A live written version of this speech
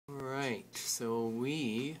So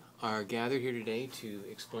we are gathered here today to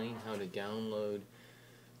explain how to download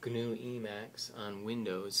GNU Emacs on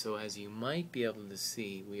Windows. So as you might be able to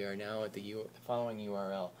see, we are now at the following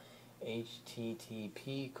URL: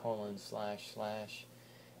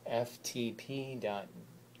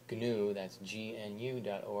 http://ftp.gnu, that's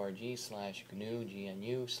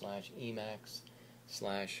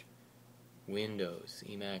gnu.org/gnu/emacs/Windows.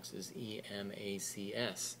 Emacs is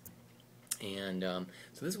E-M-A-C-S. And so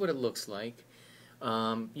this is what it looks like.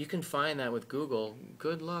 You can find that with Google.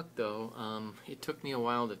 Good luck, though. It took me a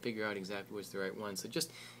while to figure out exactly what's the right one. So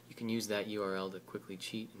just you can use that URL to quickly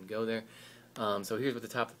cheat and go there. So here's what the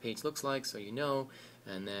top of the page looks like, so you know.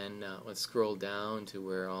 And then let's scroll down to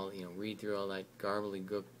where all read through all that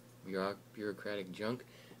gobbledygook bureaucratic junk.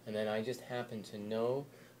 And then I just happen to know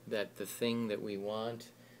that the thing that we want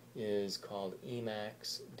is called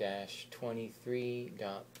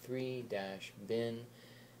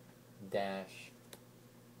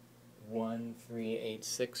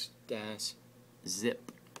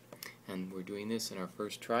And we're doing this in our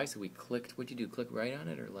first try, so we clicked, what'd you do, click right on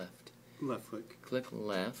it or left? Left click. Click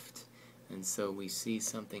left, and so we see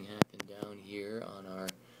something happen down here on our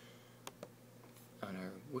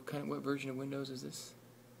what version of Windows is this?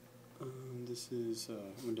 This is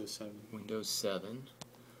Windows 7. Windows 7.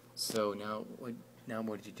 So now what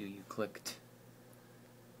did you do? You clicked.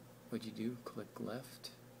 What'd you do? Click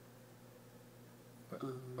left?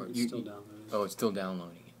 It's still downloading. Oh, it's still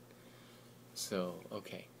downloading it. So,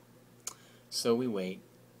 okay. So we wait,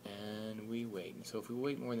 and we wait. And so if we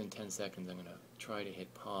wait more than 10 seconds, I'm going to try to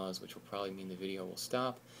hit pause, which will probably mean the video will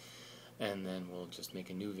stop, and then we'll just make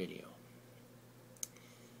a new video.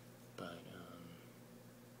 But,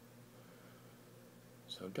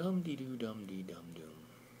 so dum-dee-doo-dum-dee-dum-doom.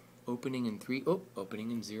 Opening in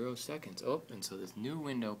opening in 0 seconds. Oh, and so this new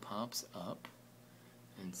window pops up,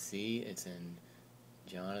 and see, it's in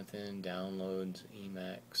Jonathan, downloads,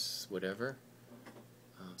 Emacs, whatever.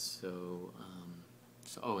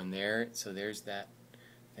 And there's that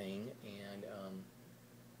thing, and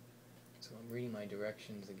so I'm reading my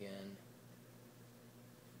directions again.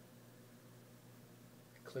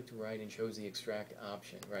 I clicked right and chose the extract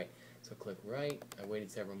option, right. So click right, I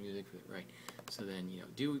waited several music for it, right. So then,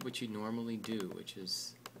 do what you normally do, which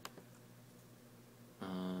is,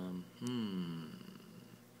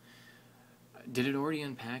 did it already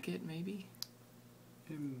unpack it, maybe?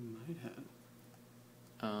 It might have.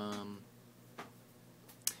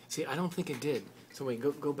 See, I don't think it did. So wait,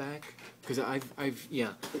 go back, because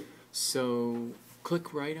yeah. So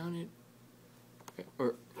click right on it,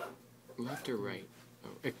 or left or right.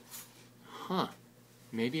 Oh,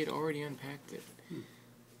 maybe it already unpacked it.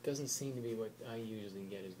 Doesn't seem to be what I usually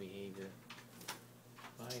get as behavior.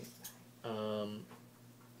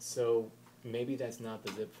 So maybe that's not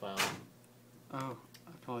the zip file. Oh,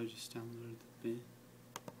 I probably just downloaded the bin.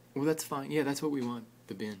 Well, that's fine. Yeah, that's what we want,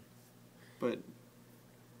 the bin. But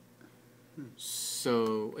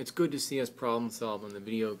so it's good to see us problem solve on the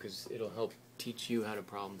video, because it'll help teach you how to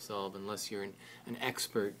problem solve. Unless you're an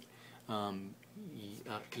expert,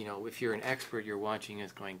 if you're an expert, you're watching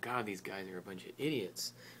us going, God, these guys are a bunch of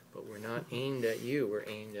idiots. But we're not aimed at you. We're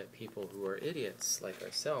aimed at people who are idiots like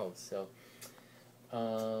ourselves. So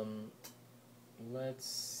let's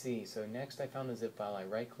see. So next I found the zip file. I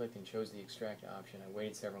right-clicked and chose the extract option. I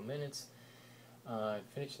waited several minutes.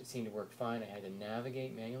 Finished. It seemed to work fine. I had to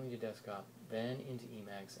navigate manually to desktop, then into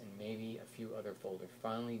Emacs, and maybe a few other folders.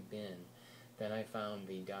 Finally, bin. Then I found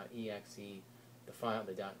the .exe, the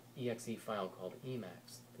 .exe file called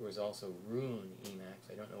Emacs. There was also Rune Emacs.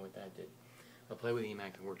 I don't know what that did. I'll play with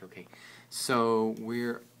Emacs. It worked okay. So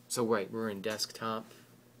we're in desktop.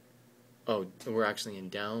 Oh, we're actually in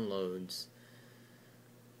downloads.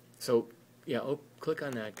 So yeah, click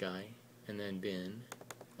on that guy, and then bin,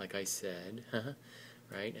 like I said,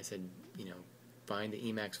 right? I said, find the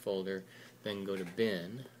Emacs folder, then go to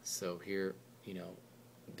bin. So here,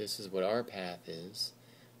 this is what our path is.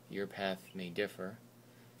 Your path may differ.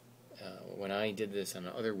 When I did this on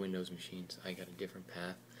other Windows machines, I got a different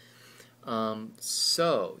path.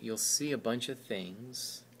 So you'll see a bunch of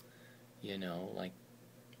things, like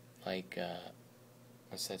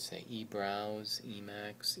what's that say? eBrowse,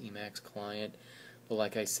 Emacs client. But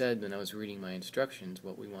like I said when I was reading my instructions,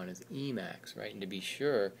 what we want is Emacs, right? And to be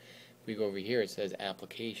sure, if we go over here, it says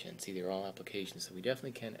applications. See, they're all applications, so we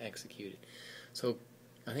definitely can execute it. So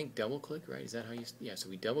I think double click, right? Is that how you? Yeah. So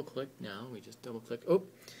we double click now. We just double click. Oh,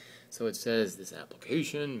 so it says this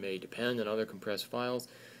application may depend on other compressed files.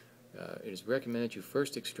 It is recommended you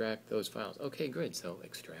first extract those files. Okay, good. So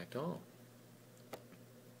extract all.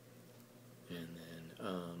 And then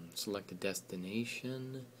select a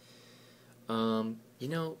destination. You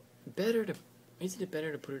know, better to isn't it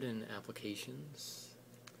better to put it in applications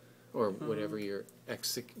or whatever your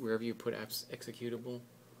wherever you put executable?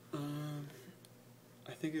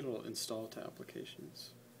 I think it'll install to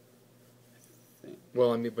applications. I think.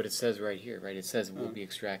 Well, I mean, but it says right here, right? It says will be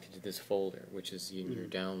extracted to this folder, which is in your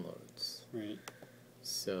downloads. Right.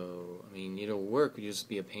 So, I mean, it'll work. It'll just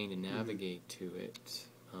be a pain to navigate to it.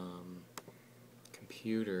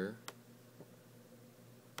 Computer,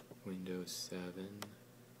 Windows 7,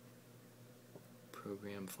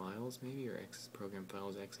 program files maybe, or program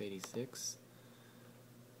files x86.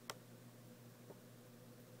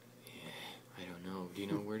 Yeah, I don't know. Do you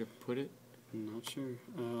know where to put it? I'm not sure.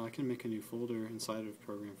 I can make a new folder inside of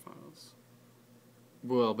program files.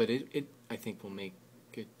 Well, but it I think will make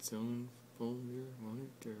its own folder, won't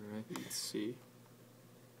it? Or, let's see.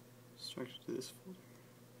 Extracted to this folder.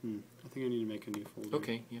 I think I need to make a new folder.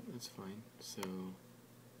 okay, yep, that's fine. So,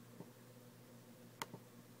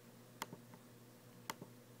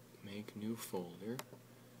 make new folder.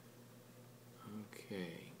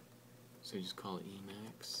 Okay, so just call it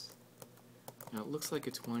Emacs. Now it looks like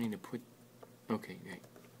it's wanting to put. Okay, right.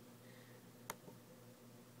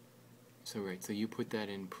 So right, so you put that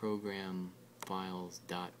in program files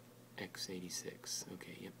 .x86.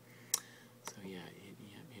 Okay, yep. So yeah,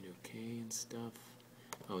 hit OK and stuff.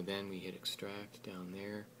 Oh, then we hit extract down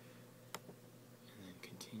there, and then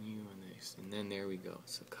continue on this, and then there we go.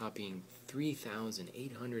 So copying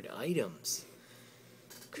 3,800 items.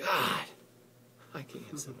 God, I can't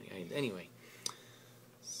have so many items. Anyway,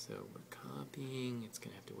 so we're copying. It's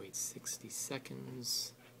gonna have to wait 60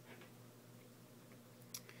 seconds.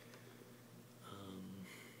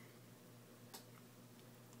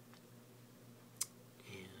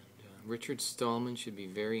 Richard Stallman should be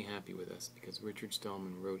very happy with us because Richard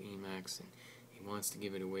Stallman wrote Emacs and he wants to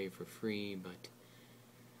give it away for free, but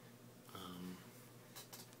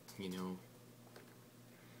you know,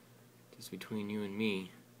 just between you and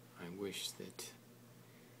me, I wish that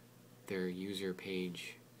their user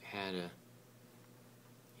page had a,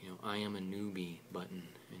 you know, I am a newbie button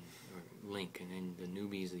and or link, and then the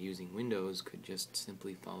newbies using Windows could just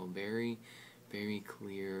simply follow very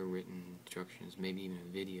clear written instructions, maybe even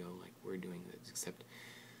a video like we're doing this, except,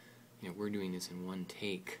 you know, we're doing this in one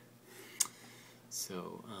take.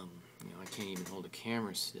 So, you know, I can't even hold a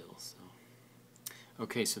camera still, so.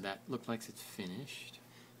 Okay, so that looked like it's finished,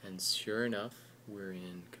 and sure enough, we're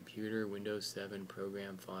in Computer, Windows 7,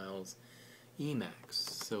 Program Files, Emacs.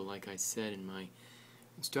 So like I said in my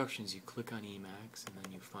instructions, you click on Emacs, and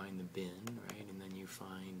then you find the bin, right, and then you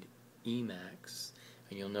find Emacs,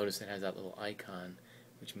 and you'll notice it has that little icon,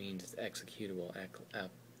 which means it's executable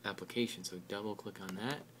application. So double click on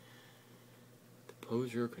that. The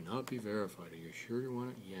poser cannot be verified. Are you sure you want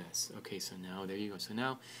it? Yes. Okay, so now there you go. So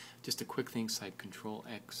now, just a quick thing, type Control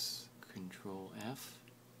X, Control F,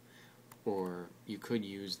 or you could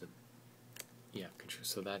use the control.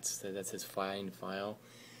 So that says find file,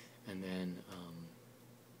 and then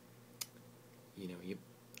you know, you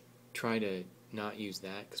try to not use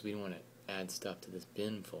that because we don't want to add stuff to this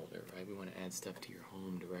bin folder, right? We want to add stuff to your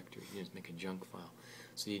home directory. You just make a junk file.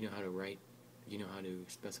 So you know how to write, you know how to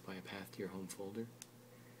specify a path to your home folder?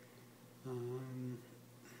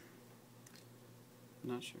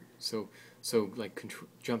 Not sure. So like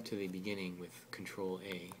jump to the beginning with Control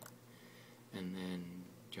A, and then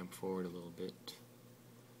jump forward a little bit,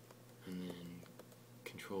 and then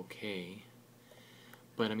Control K.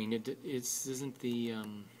 But I mean, it isn't the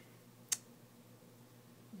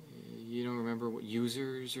you don't remember what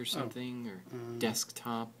users or something, or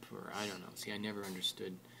desktop, or I don't know. See, I never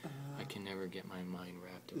understood. I can never get my mind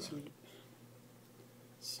wrapped around it.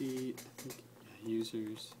 See, I think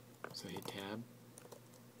users. So hit tab.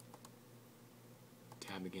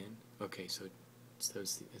 Tab again. Okay, so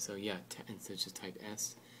yeah, and so just type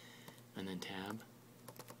S, and then tab.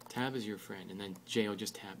 Tab is your friend, and then J will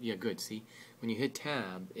just tab. Yeah, good. See, when you hit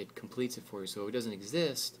tab, it completes it for you. So if it doesn't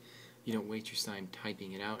exist, you don't waste your time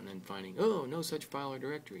typing it out and then finding, oh, no such file or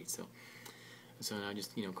directory. So now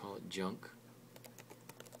just, you know, call it junk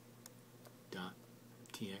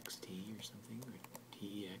 .txt or something, or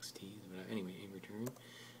text, whatever. Anyway, in return,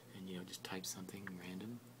 and, you know, just type something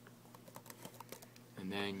random.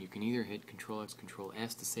 And then you can either hit Control X, Control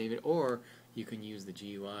S to save it, or you can use the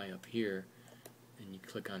GUI up here, and you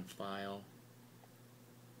click on File,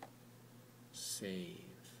 Save.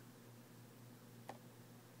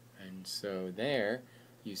 And so there,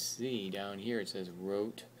 you see down here it says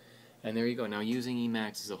wrote, and there you go. Now using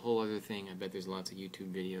Emacs is a whole other thing. I bet there's lots of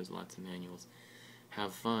YouTube videos, lots of manuals.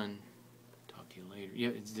 Have fun. Talk to you later. Yeah,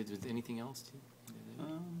 is anything else?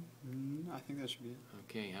 I think that should be it.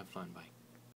 Okay, have fun. Bye.